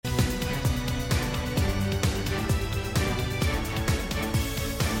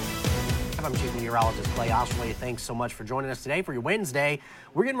I'm Chief Meteorologist Clay Osway. Thanks so much for joining us today for your Wednesday.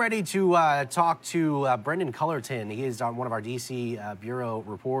 We're getting ready to talk to Brendan Cullerton. He is one of our D.C. Bureau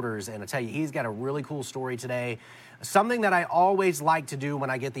reporters, and I tell you, he's got a really cool story today. Something that I always like to do when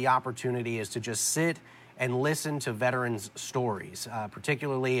I get the opportunity is to just sit and listen to veterans' stories,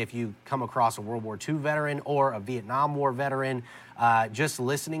 particularly if you come across a World War II veteran or a Vietnam War veteran, just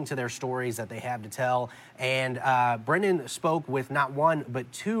listening to their stories that they have to tell. And Brendan spoke with not one,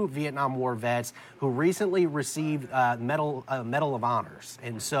 but two Vietnam War vets who recently received Medal of Honors.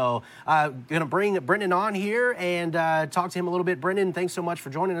 And so going to bring Brendan on here and talk to him a little bit. Brendan, thanks so much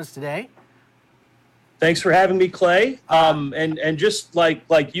for joining us today. Thanks for having me, Clay. And just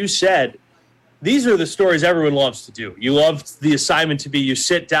like you said, these are the stories everyone loves to do. You love the assignment to be, you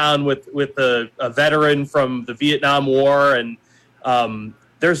sit down with a veteran from the Vietnam War, and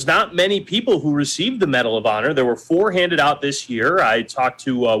there's not many people who received the Medal of Honor. There were 4 handed out this year. I talked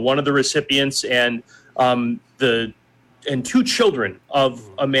to one of the recipients and 2 children of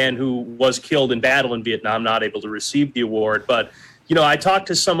a man who was killed in battle in Vietnam, not able to receive the award. But, you know, I talked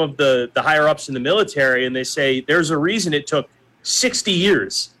to some of the higher ups in the military, and they say there's a reason it took 60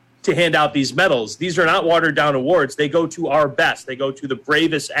 years to hand out these medals. These are not watered down awards. They go to our best. They go to the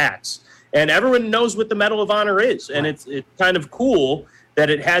bravest acts. And everyone knows what the Medal of Honor is. And it's kind of cool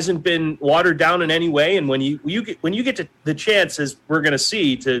that it hasn't been watered down in any way. And when you get to the chance, as we're going to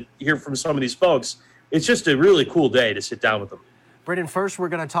see, to hear from some of these folks, it's just a really cool day to sit down with them. Brendan, first we're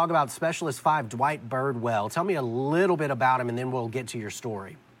going to talk about Specialist 5 Dwight Birdwell. Tell me a little bit about him, and then we'll get to your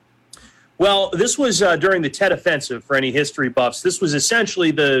story. Well, this was during the Tet Offensive, for any history buffs. This was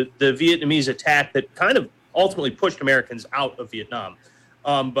essentially the Vietnamese attack that kind of ultimately pushed Americans out of Vietnam.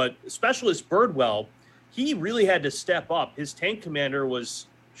 But Specialist Birdwell, he really had to step up. His tank commander was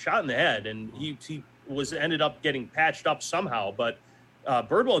shot in the head, and he ended up getting patched up somehow. But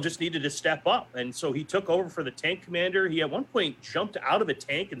Birdwell just needed to step up, and so he took over for the tank commander. He at one point jumped out of a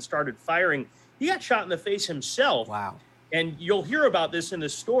tank and started firing. He got shot in the face himself. Wow. And you'll hear about this in the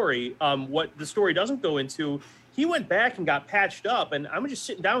story. What the story doesn't go into, he went back and got patched up. And I'm just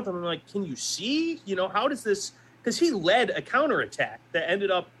sitting down with him. I'm like, can you see? You know, how does this? Because he led a counterattack that ended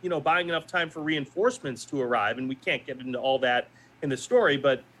up, you know, buying enough time for reinforcements to arrive. And we can't get into all that in the story.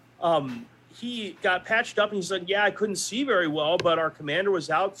 But he got patched up and he's like, yeah, I couldn't see very well, but our commander was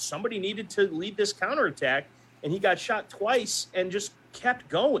out. Somebody needed to lead this counterattack. And he got shot twice and just kept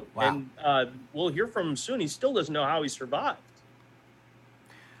going. Wow. And we'll hear from him soon. He still doesn't know how he survived.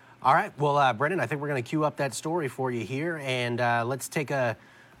 All right. Well, Brendan, I think we're going to queue up that story for you here. And let's take a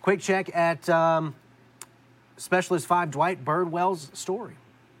quick check at Specialist 5 Dwight Birdwell's story.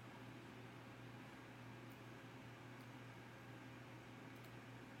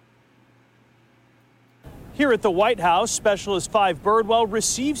 Here at the White House, Specialist 5 Birdwell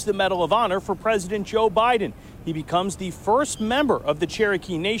receives the Medal of Honor for President Joe Biden. He becomes the first member of the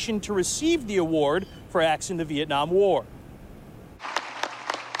Cherokee Nation to receive the award for acts in the Vietnam War.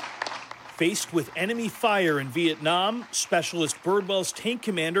 Faced with enemy fire in Vietnam, Specialist Birdwell's tank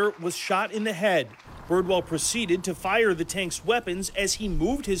commander was shot in the head. Birdwell proceeded to fire the tank's weapons as he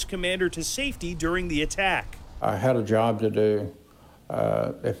moved his commander to safety during the attack. I had a job to do.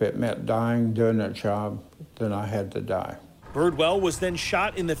 If it meant dying doing that job, then I had to die. Birdwell was then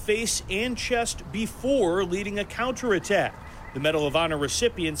shot in the face and chest before leading a counterattack. The Medal of Honor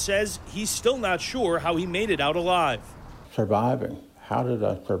recipient says he's still not sure how he made it out alive. Surviving. How did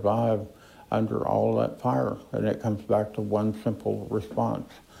I survive under all that fire? And it comes back to one simple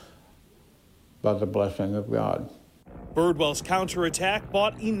response: by the blessing of God. Birdwell's counterattack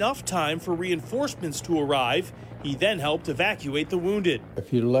bought enough time for reinforcements to arrive. He then helped evacuate the wounded.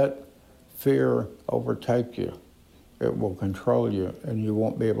 If you let fear overtake you, it will control you and you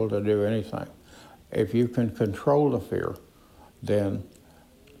won't be able to do anything. If you can control the fear, then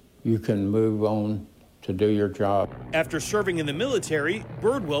you can move on to do your job. After serving in the military,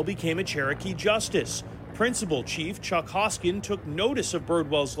 Birdwell became a Cherokee justice. Principal Chief Chuck Hoskin took notice of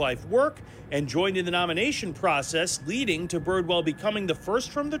Birdwell's life work and joined in the nomination process, leading to Birdwell becoming the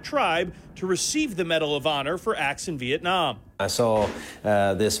first from the tribe to receive the Medal of Honor for acts in Vietnam. I saw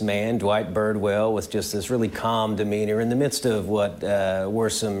this man, Dwight Birdwell, with just this really calm demeanor in the midst of what were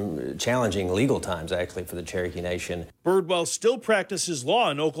some challenging legal times, actually, for the Cherokee Nation. Birdwell still practices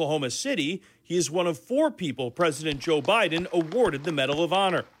law in Oklahoma City. He is one of 4 people President Joe Biden awarded the Medal of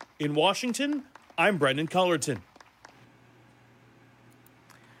Honor. In Washington, I'm Brendan Cullerton.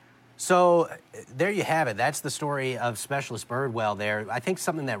 So there you have it. That's the story of Specialist Birdwell there. I think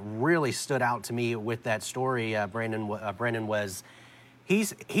something that really stood out to me with that story, Brendan, was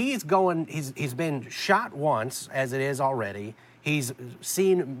he's been shot once, as it is already. He's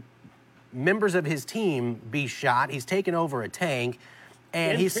seen members of his team be shot. He's taken over a tank,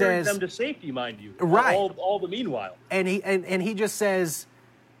 and he says them to safety, mind you. Right. All the meanwhile. And he just says,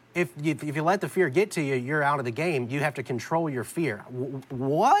 if you let the fear get to you, you're out of the game. You have to control your fear.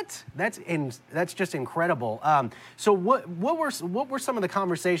 What? That's just incredible. So what were some of the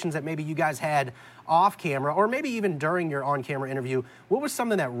conversations that maybe you guys had off camera, or maybe even during your on camera interview? What was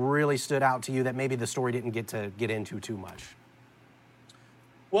something that really stood out to you that maybe the story didn't get into too much?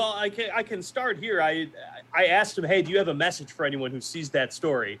 Well, I can start here. I asked him, hey, do you have a message for anyone who sees that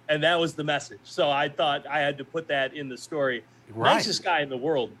story? And that was the message. So I thought I had to put that in the story. Right. Nicest guy in the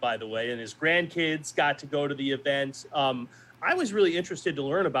world, by the way, and his grandkids got to go to the event. I was really interested to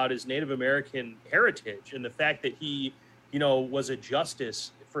learn about his Native American heritage and the fact that he, was a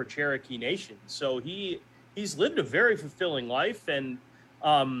justice for Cherokee Nation. So he's lived a very fulfilling life. And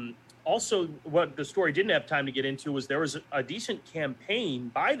also, what the story didn't have time to get into was there was a decent campaign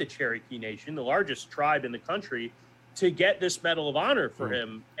by the Cherokee Nation, the largest tribe in the country, to get this Medal of Honor for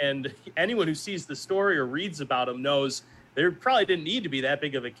him. And anyone who sees the story or reads about him knows there probably didn't need to be that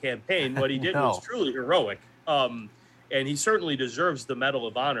big of a campaign. What he did No. was truly heroic. And he certainly deserves the Medal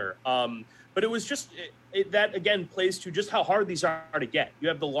of Honor. But it was just that, again, plays to just how hard these are to get. You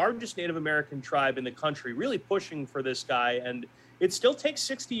have the largest Native American tribe in the country really pushing for this guy, and it still takes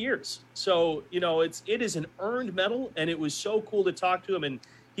 60 years. So, it is an earned medal, and it was so cool to talk to him. And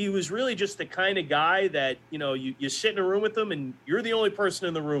he was really just the kind of guy that, you sit in a room with him, and you're the only person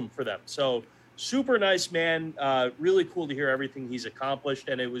in the room for them. So super nice man, really cool to hear everything he's accomplished.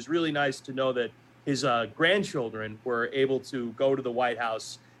 And it was really nice to know that his grandchildren were able to go to the White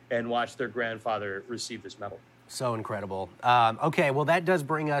House and watch their grandfather receive this medal. So incredible. Okay, well, that does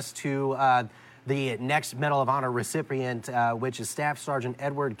bring us to the next Medal of Honor recipient, which is Staff Sergeant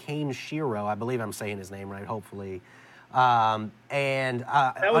Edward Kaneshiro. I believe I'm saying his name right, hopefully. That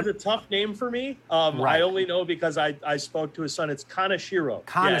was a tough name for me. Right. I only know because I spoke to his son. It's Kaneshiro.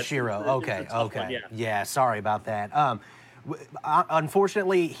 Kaneshiro. Yeah, okay. it's a tough one, Yeah. Sorry about that.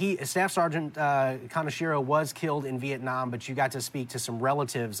 Unfortunately, Staff Sergeant Kaneshiro was killed in Vietnam, but you got to speak to some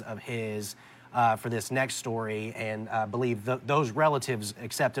relatives of his for this next story, and I believe those relatives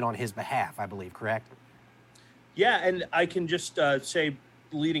accepted on his behalf. I believe, correct? Yeah, and I can just say,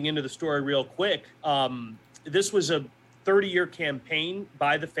 leading into the story real quick, this was a 30-year campaign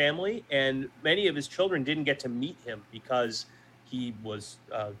by the family, and many of his children didn't get to meet him because he was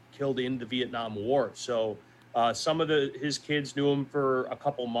killed in the Vietnam War. So some of his kids knew him for a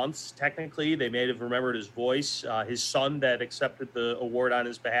couple months, technically. They may have remembered his voice. His son that accepted the award on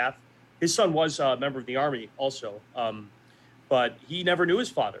his behalf, his son was a member of the Army also, but he never knew his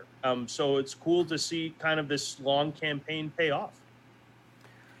father. So it's cool to see kind of this long campaign pay off.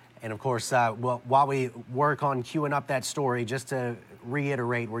 And of course, while we work on queuing up that story, just to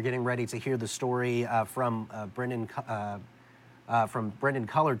reiterate, we're getting ready to hear the story from Brendan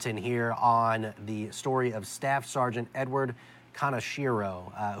Cullerton here on the story of Staff Sergeant Edward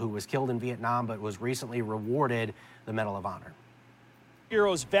Kaneshiro, who was killed in Vietnam but was recently rewarded the Medal of Honor.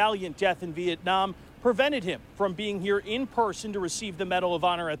 Kaneshiro's valiant death in Vietnam prevented him from being here in person to receive the Medal of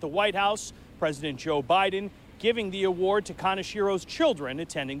Honor at the White House. President Joe Biden giving the award to Kaneshiro's children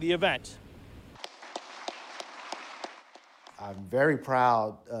attending the event. I'm very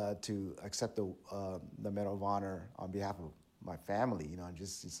proud to accept the Medal of Honor on behalf of my family,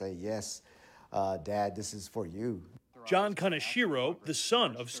 just to say, yes, Dad, this is for you. John Kaneshiro, the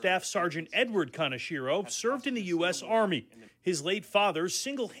son of Staff Sergeant Edward Kaneshiro, served in the U.S. Army. His late father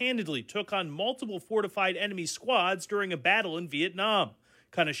single-handedly took on multiple fortified enemy squads during a battle in Vietnam.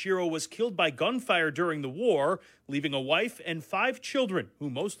 Kaneshiro was killed by gunfire during the war, leaving a wife and 5 children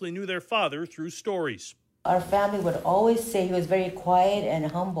who mostly knew their father through stories. Our family would always say he was very quiet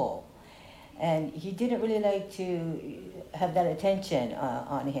and humble, and he didn't really like to have that attention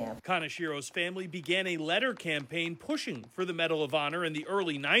on him. Kaneshiro's family began a letter campaign pushing for the Medal of Honor in the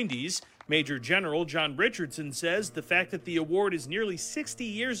early 90s. Major General John Richardson says the fact that the award is nearly 60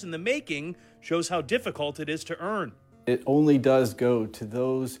 years in the making shows how difficult it is to earn. It only does go to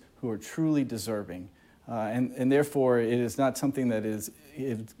those who are truly deserving, and therefore it is not something that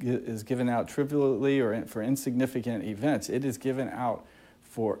is given out trivially or for insignificant events. It is given out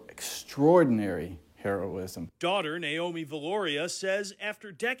for extraordinary heroism. Daughter Naomi Valoria says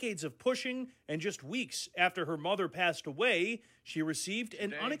after decades of pushing and just weeks after her mother passed away, she received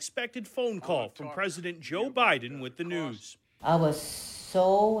an unexpected phone call from President Joe Biden with the news. I was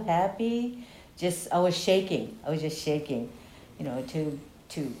so happy. I was shaking. I was just shaking,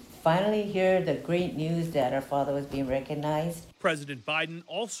 to finally hear the great news that our father was being recognized. President Biden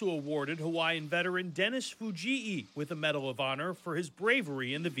also awarded Hawaiian veteran Dennis Fujii with a Medal of Honor for his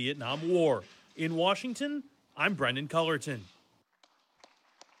bravery in the Vietnam War. In Washington, I'm Brendan Cullerton.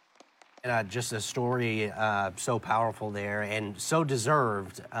 Just a story so powerful there and so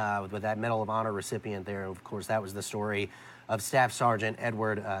deserved with that Medal of Honor recipient there. Of course, that was the story of Staff Sergeant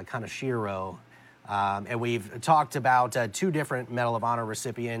Edward Kaneshiro. And we've talked about two different Medal of Honor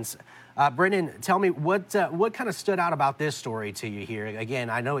recipients. Brendan, tell me what kind of stood out about this story to you here?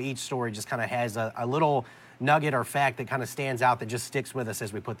 Again, I know each story just kind of has a little nugget or fact that kind of stands out that just sticks with us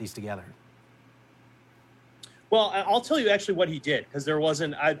as we put these together. Well, I'll tell you actually what he did, because there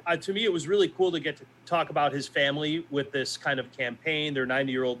wasn't, to me, it was really cool to get to talk about his family with this kind of campaign. Their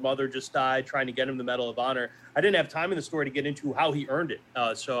 90-year-old mother just died, trying to get him the Medal of Honor. I didn't have time in the story to get into how he earned it.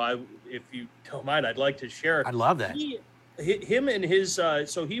 If you don't mind, I'd like to share. I'd love that. Him and his,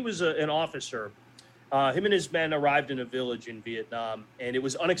 so he was an officer. Him and his men arrived in a village in Vietnam, and it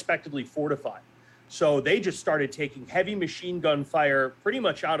was unexpectedly fortified. So they just started taking heavy machine gun fire pretty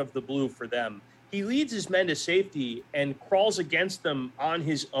much out of the blue for them. He leads his men to safety and crawls against them on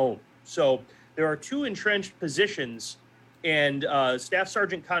his own. So there are two entrenched positions, and Staff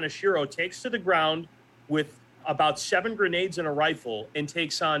Sergeant Kaneshiro takes to the ground with about 7 grenades and a rifle and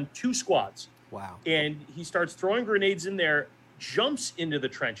takes on 2 squads. Wow. And he starts throwing grenades in there, jumps into the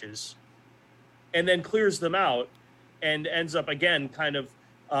trenches, and then clears them out and ends up, again, kind of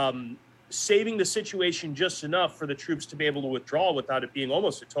saving the situation just enough for the troops to be able to withdraw without it being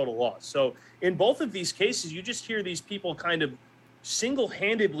almost a total loss. So in both of these cases, you just hear these people kind of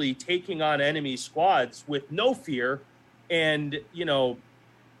single-handedly taking on enemy squads with no fear. And, you know,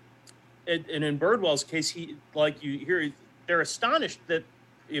 and in Birdwell's case, they're astonished that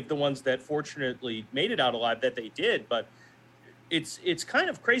if the ones that fortunately made it out alive, that they did. But it's kind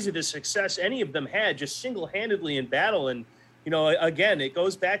of crazy the success any of them had just single-handedly in battle. And, you know, again, it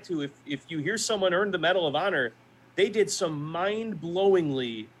goes back to if you hear someone earn the Medal of Honor, they did some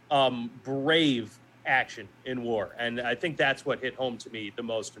mind-blowingly brave action in war. And I think that's what hit home to me the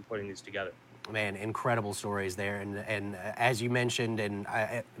most in putting these together. Man, incredible stories there. And as you mentioned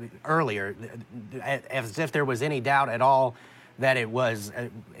earlier, as if there was any doubt at all that it was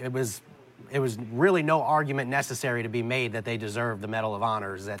really no argument necessary to be made that they deserved the Medal of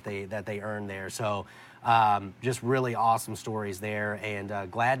Honors that they earned there. So just really awesome stories there,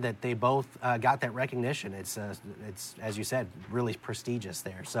 and glad that they both got that recognition. It's as you said, really prestigious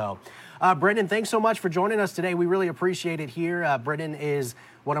there. So, Brendan, thanks so much for joining us today. We really appreciate it here. Brendan is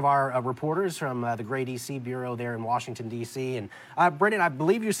one of our reporters from the Gray DC Bureau there in Washington, D.C. And Brendan, I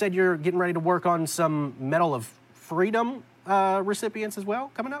believe you said you're getting ready to work on some Medal of Freedom recipients as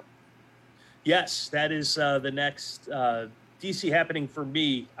well coming up? Yes, that is the next DC happening for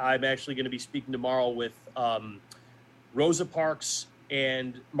me. I'm actually going to be speaking tomorrow with Rosa Parks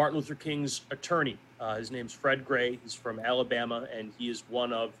and Martin Luther King's attorney. His name's Fred Gray. He's from Alabama, and he is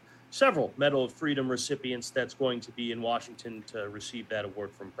one of several Medal of Freedom recipients that's going to be in Washington to receive that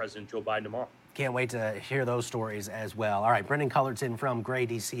award from President Joe Biden tomorrow. Can't wait to hear those stories as well. All right, Brendan Cullerton from Gray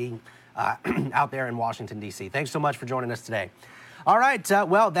DC out there in Washington, D.C. Thanks so much for joining us today. All right,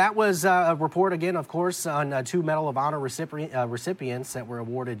 well, that was a report again, of course, on 2 Medal of Honor recipients that were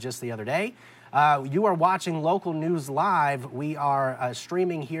awarded just the other day. You are watching Local News Live. We are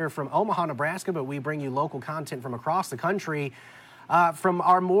streaming here from Omaha, Nebraska, but we bring you local content from across the country from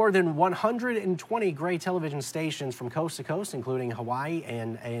our more than 120 Gray television stations from coast to coast, including Hawaii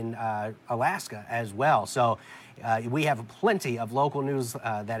and Alaska as well. So we have plenty of local news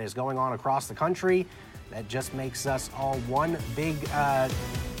that is going on across the country. That just makes us all one big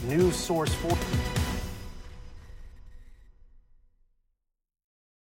news source for